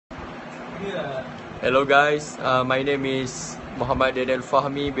Hello guys, my name is Muhammad Daniel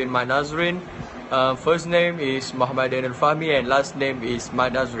Fahmi bin Manazrin. First name is Muhammad Daniel Fahmi and last name is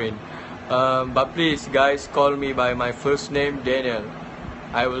Manazrin. But please guys, call me by my first name Daniel.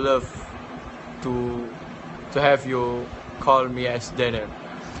 I would love to have you call me as Daniel.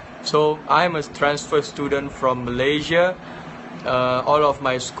 So I'm a transfer student from Malaysia. All of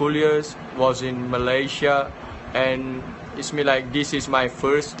my school years was in Malaysia, and it's me like this is my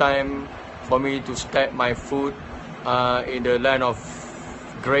first time for me to step my foot in the land of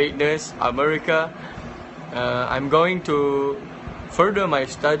greatness, America. I'm going to further my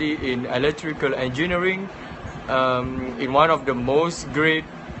study in electrical engineering in one of the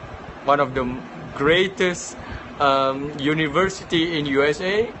greatest university in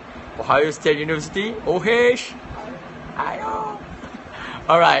USA, Ohio State University, OH.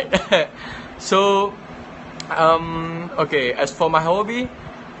 All right. So okay, as for my hobby,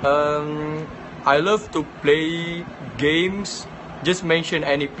 I love to play games. Just mention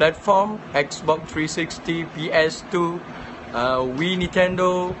any platform: Xbox 360, PS2, Wii,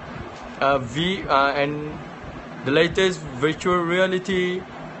 Nintendo, and the latest virtual reality.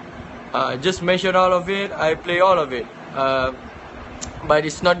 Just mention all of it. I play all of it. But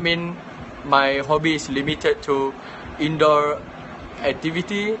it's not mean my hobby is limited to indoor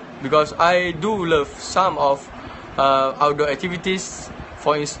activity, because I do love some of outdoor activities.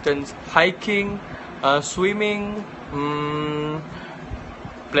 For instance, hiking, swimming,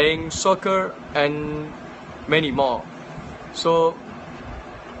 playing soccer, and many more. So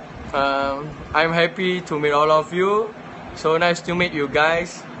I'm happy to meet all of you. So nice to meet you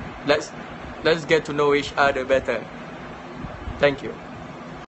guys. Let's get to know each other better. Thank you.